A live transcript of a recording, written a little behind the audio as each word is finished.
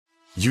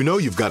You know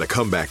you've got a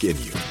comeback in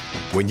you.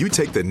 When you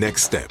take the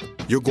next step,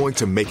 you're going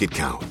to make it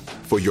count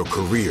for your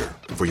career,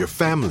 for your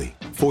family,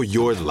 for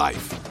your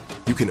life.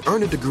 You can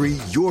earn a degree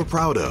you're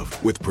proud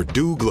of with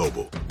Purdue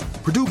Global.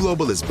 Purdue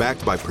Global is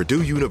backed by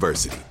Purdue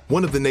University,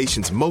 one of the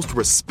nation's most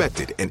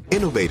respected and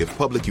innovative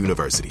public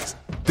universities.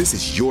 This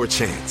is your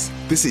chance.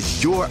 This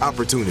is your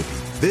opportunity.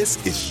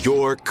 This is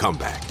your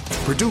comeback.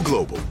 Purdue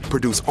Global,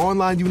 Purdue's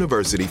online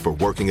university for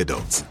working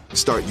adults.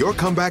 Start your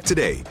comeback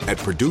today at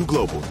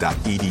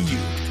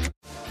purdueglobal.edu.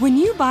 When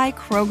you buy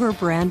Kroger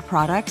brand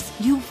products,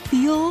 you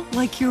feel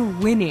like you're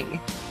winning.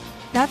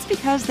 That's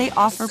because they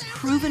offer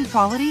proven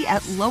quality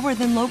at lower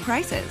than low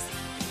prices.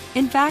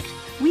 In fact,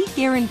 we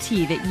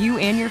guarantee that you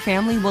and your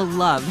family will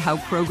love how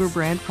Kroger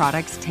brand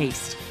products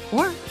taste,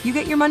 or you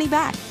get your money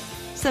back.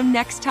 So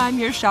next time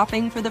you're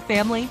shopping for the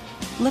family,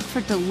 look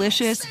for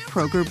delicious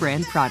Kroger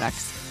brand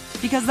products,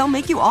 because they'll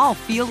make you all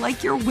feel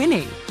like you're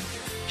winning.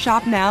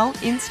 Shop now,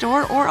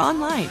 in-store, or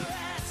online.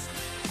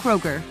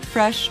 Kroger,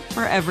 fresh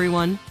for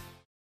everyone.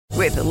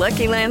 With the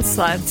Lucky Land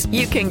Slots,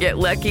 you can get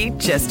lucky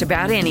just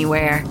about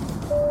anywhere.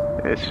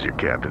 This is your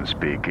captain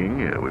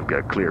speaking. We've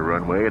got clear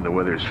runway and the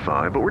weather's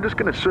fine, but we're just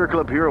going to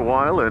circle up here a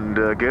while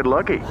and get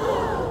lucky.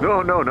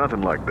 No,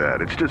 nothing like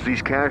that. It's just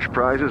these cash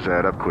prizes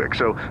add up quick.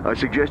 So I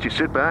suggest you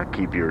sit back,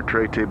 keep your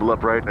tray table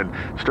upright, and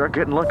start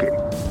getting lucky.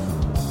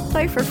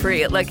 Play for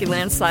free at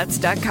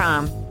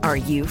LuckyLandSlots.com. Are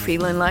you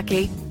feeling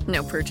lucky?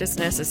 No purchase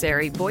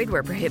necessary. Void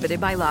where prohibited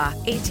by law.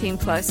 18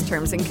 plus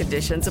terms and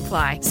conditions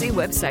apply. See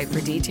website for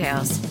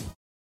details.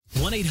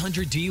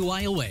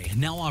 1-800-DUI-AWAY,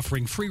 now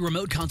offering free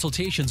remote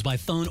consultations by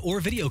phone or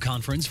video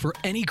conference for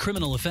any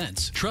criminal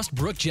offense. Trust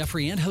Brooke,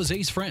 Jeffrey, and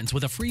Jose's friends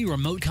with a free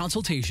remote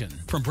consultation.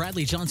 From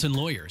Bradley Johnson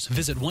Lawyers,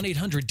 visit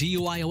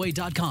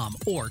 1-800-DUI-AWAY.com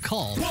or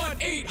call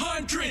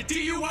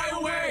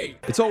 1-800-DUI-AWAY.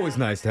 It's always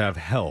nice to have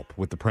help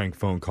with the prank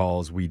phone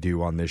calls we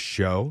do on this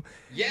show.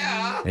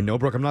 Yeah. And no,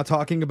 Brooke, I'm not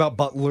talking about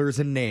butlers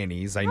and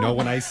nannies. I know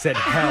when I said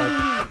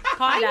help,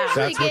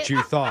 that's what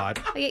you thought.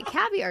 I get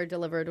caviar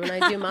delivered when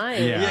I do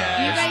mine. Yeah. You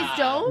guys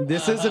don't?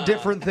 This is a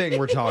different thing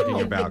we're talking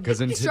about,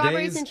 because in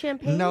Strawberries today's and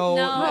champagne? No.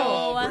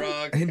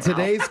 In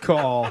today's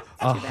call,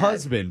 a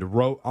husband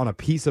wrote on a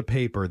piece of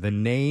paper the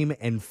name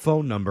and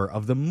phone number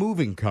of the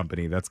moving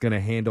company that's going to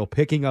handle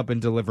picking up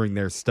and delivering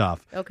their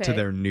stuff to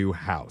their new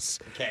house.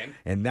 Okay.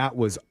 And that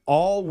was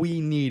all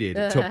we needed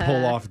to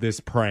pull off this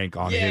prank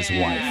on his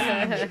wife.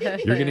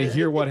 You're going to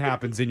hear what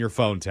happens in your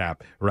phone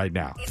tap right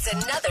now. It's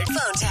another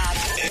phone tap.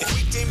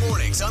 Weekday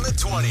mornings on the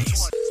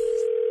 20s.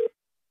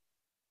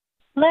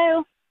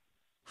 Hello.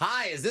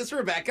 Hi, is this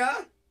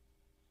Rebecca?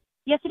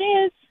 Yes, it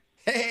is.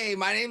 Hey,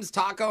 my name's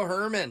Taco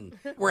Herman.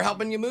 We're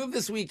helping you move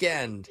this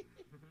weekend.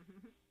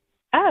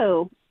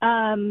 Oh,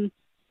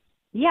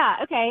 yeah,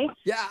 okay.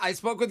 Yeah, I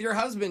spoke with your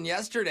husband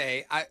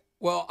yesterday. I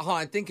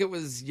think it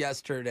was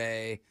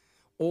yesterday.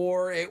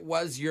 Or it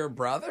was your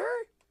brother?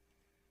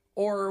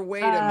 Or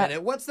wait a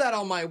minute, what's that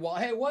on my wall?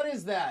 Hey, what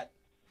is that?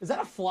 Is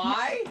that a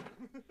fly?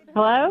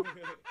 Hello?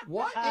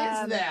 What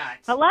is that?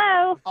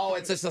 Hello? Oh,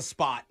 it's just a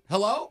spot.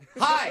 Hello?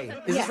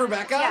 Hi, is this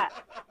Rebecca? Yeah.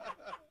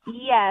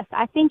 Yes,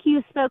 I think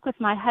you spoke with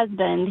my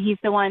husband. He's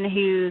the one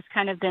who's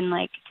kind of been,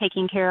 like,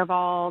 taking care of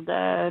all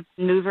the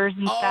movers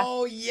and stuff.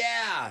 Oh,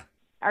 yeah.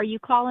 Are you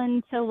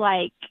calling to,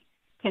 like,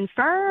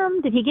 confirm?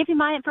 Did he give you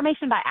my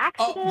information by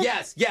accident? Oh,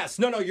 yes.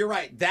 No, you're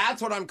right.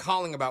 That's what I'm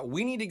calling about.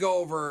 We need to go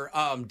over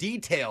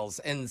details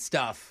and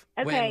stuff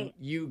when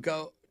you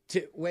go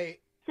to... Wait.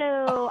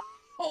 So...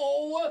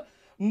 Oh,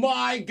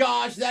 my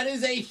gosh. That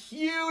is a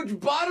huge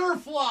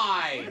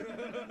butterfly.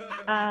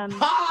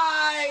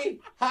 Hi.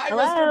 Hi,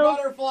 hello? Mr.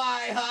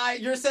 Butterfly. Hi.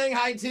 You're saying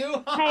hi,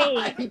 too?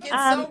 Hey. He gets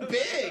so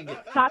big.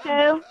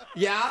 Taco?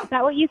 Yeah? Is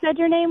that what you said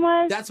your name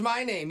was? That's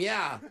my name,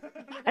 yeah.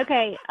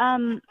 Okay,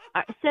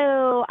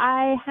 so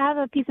I have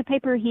a piece of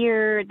paper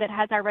here that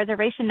has our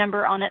reservation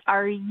number on it.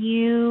 Are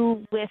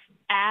you with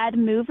Add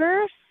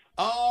Movers?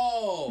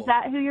 Oh. Is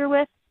that who you're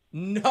with?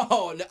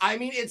 No, I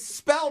mean, it's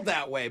spelled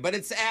that way, but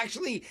it's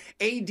actually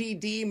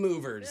ADD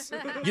movers.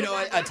 You know,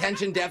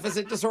 attention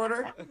deficit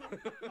disorder?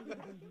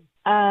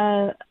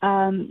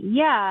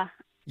 Yeah.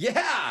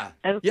 Yeah.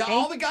 Okay. Yeah,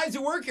 all the guys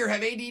who work here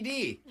have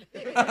ADD.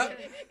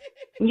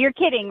 You're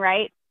kidding,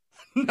 right?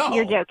 No.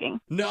 You're joking.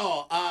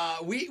 No,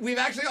 we've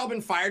actually all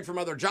been fired from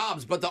other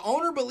jobs, but the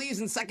owner believes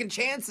in second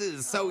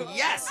chances. So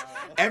yes,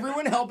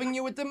 everyone helping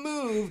you with the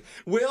move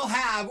will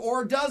have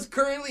or does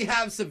currently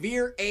have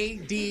severe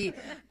ADD.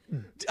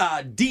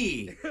 ADD.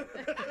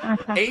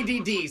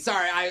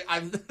 Sorry,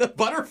 I'm the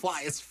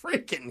butterfly is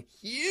freaking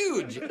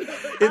huge.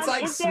 It's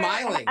like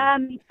smiling.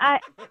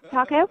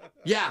 Taco?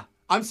 Yeah.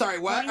 I'm sorry,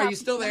 what? Are you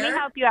still there? Let me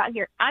help you out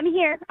here. I'm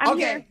here. I'm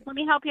here. Let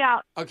me help you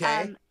out.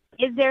 Okay.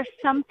 Is there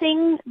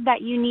something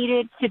that you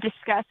needed to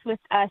discuss with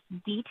us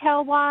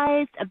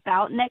detail-wise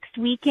about next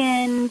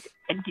weekend?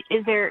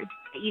 Is there...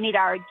 You need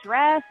our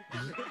address?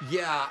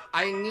 Yeah,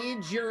 I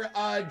need your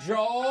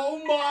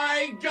oh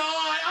my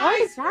God!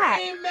 What Ice is that?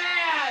 Cream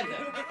Man!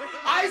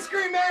 Ice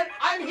Cream Man,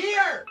 I'm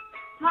here!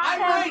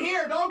 I'm right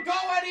here, don't go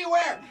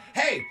anywhere!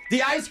 Hey,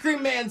 the Ice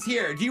Cream Man's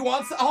here. Do you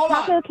want some? Hold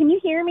on. Taco, can you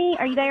hear me?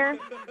 Are you there?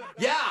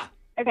 Yeah,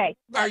 Okay.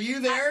 Are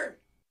you there?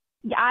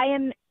 I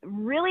am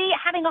really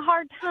having a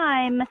hard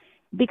time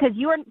because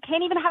you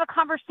can't even have a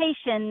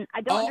conversation.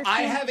 I don't understand.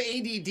 I have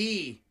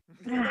ADD.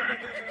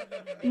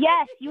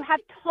 Yes, you have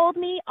told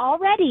me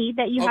already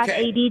that you have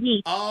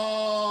ADD.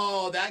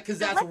 Oh, because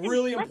that's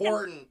really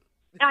important.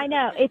 I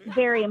know. It's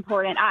very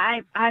important.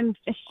 I'm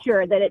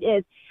sure that it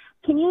is.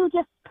 Can you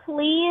just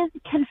please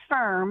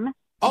confirm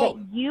that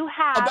you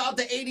have... About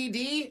the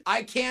ADD,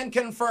 I can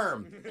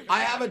confirm. I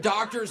have a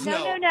doctor's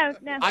note. No.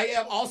 I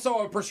have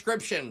also a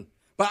prescription,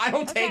 but I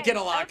don't take it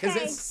a lot because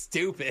it's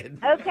stupid.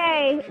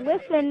 Okay,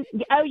 listen.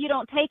 Oh, you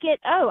don't take it?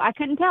 Oh, I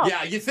couldn't tell.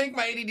 Yeah, you think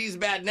my ADD is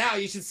bad now.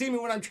 You should see me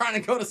when I'm trying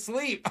to go to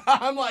sleep.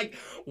 I'm like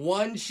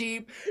 1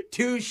 sheep,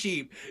 2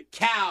 sheep,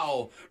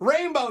 cow,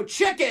 rainbow,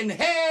 chicken,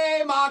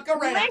 hey,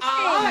 Macarena.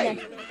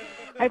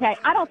 Okay,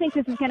 I don't think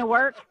this is going to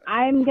work.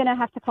 I'm going to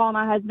have to call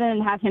my husband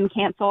and have him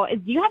cancel.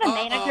 Do you have a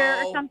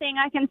manager or something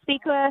I can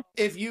speak with?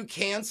 If you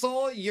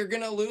cancel, you're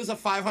going to lose a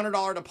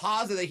 $500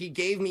 deposit that he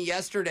gave me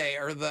yesterday,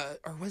 or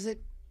was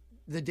it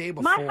the day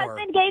before? My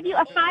husband gave you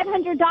a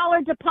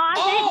 $500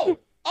 deposit?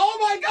 Oh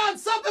my God,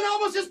 something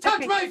almost just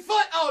touched my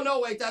foot. Oh, no,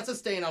 wait, that's a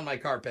stain on my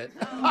carpet.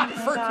 I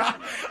forgot.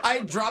 I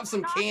dropped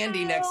some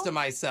candy next to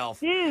myself.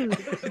 Dude.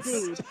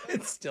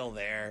 It's still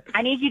there.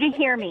 I need you to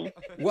hear me.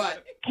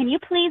 What? Can you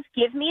please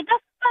give me the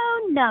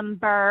phone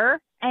number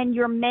and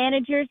your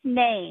manager's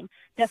name?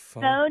 The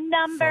phone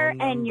number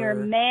and your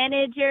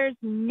manager's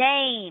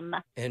name.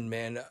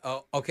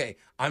 Okay.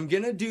 I'm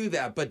going to do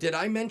that. But did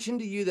I mention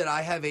to you that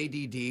I have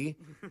ADD?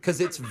 Because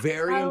it's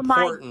very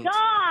important. Oh,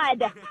 my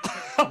God.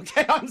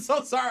 Okay, I'm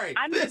so sorry.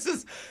 This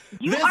is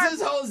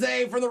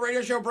Jose from the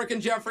radio show Brooke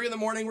and Jeffrey in the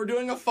Morning. We're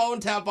doing a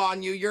phone tap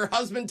on you. Your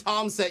husband,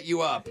 Tom, set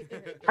you up.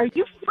 Are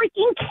you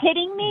freaking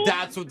kidding me?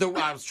 That's what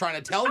I was trying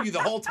to tell you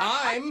the whole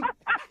time.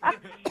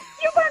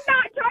 You were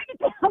not trying to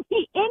tell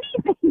me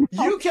anything.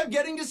 You kept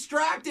getting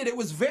distracted. It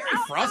was very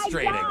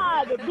frustrating. My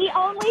God. The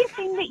only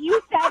thing that you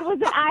said was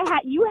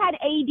that you had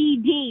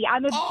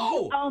ADD.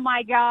 Oh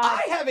my God.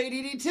 I have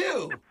ADD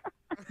too.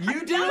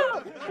 You do?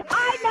 No,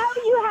 I know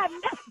you have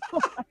no.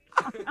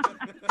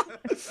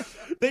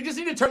 They just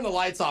need to turn the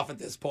lights off at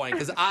this point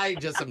because I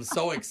just am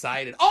so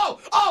excited.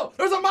 Oh,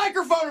 there's a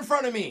microphone in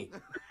front of me.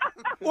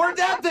 Where'd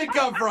that thing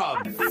come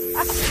from?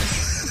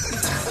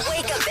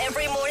 Wake up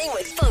every morning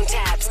with phone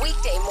taps.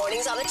 Weekday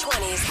mornings on the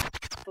 20s.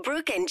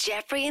 Brooke and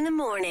Jeffrey in the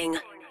Morning.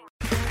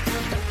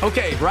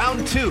 Okay,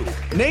 round 2.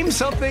 Name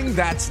something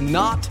that's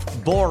not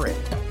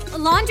boring. A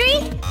laundry?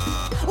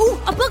 Ooh,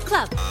 a book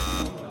club.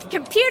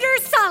 Computer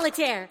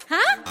solitaire,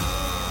 huh?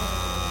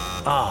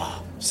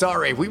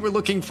 Sorry, we were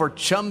looking for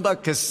Chumba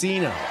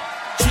Casino.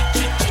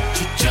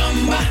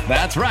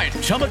 That's right.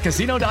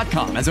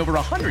 ChumbaCasino.com has over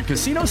 100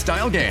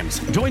 casino-style games.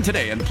 Join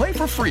today and play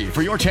for free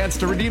for your chance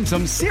to redeem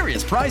some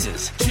serious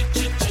prizes.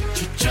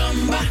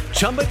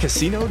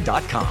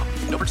 ChumbaCasino.com.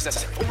 No purchase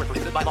necessary. Void where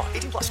prohibited by law.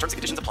 18+. Terms and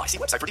conditions apply. See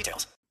website for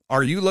details.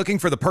 Are you looking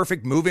for the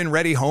perfect move-in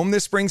ready home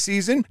this spring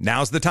season?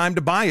 Now's the time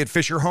to buy at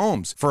Fisher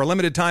Homes. For a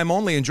limited time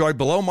only, enjoy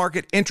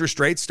below-market interest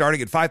rates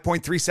starting at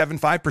 5.375%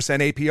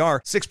 APR,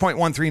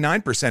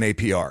 6.139%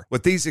 APR.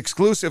 With these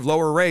exclusive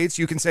lower rates,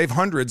 you can save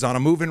hundreds on a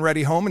move-in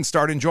ready home and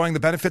start enjoying the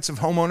benefits of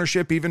home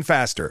ownership even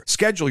faster.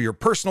 Schedule your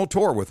personal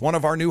tour with one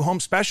of our new home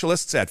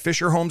specialists at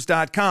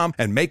FisherHomes.com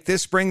and make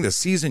this spring the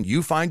season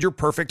you find your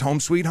perfect home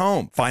sweet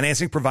home.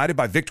 Financing provided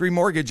by Victory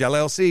Mortgage,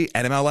 LLC,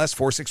 NMLS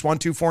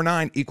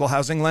 461249, Equal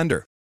Housing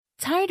Lender.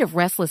 Tired of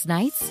restless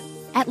nights?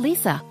 At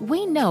Leesa,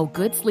 we know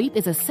good sleep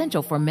is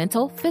essential for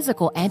mental,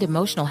 physical, and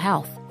emotional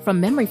health. From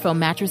memory foam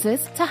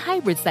mattresses to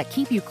hybrids that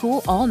keep you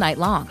cool all night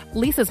long,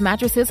 Leesa's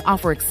mattresses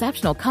offer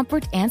exceptional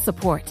comfort and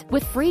support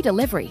with free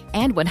delivery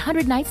and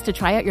 100 nights to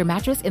try out your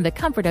mattress in the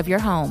comfort of your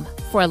home.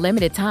 For a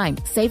limited time,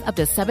 save up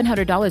to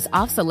 $700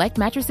 off select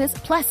mattresses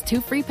plus 2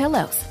 free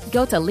pillows.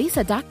 Go to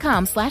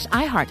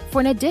Leesa.com/iHeart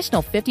for an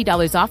additional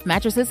 $50 off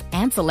mattresses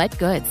and select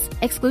goods.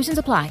 Exclusions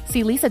apply.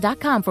 See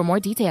Leesa.com for more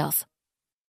details.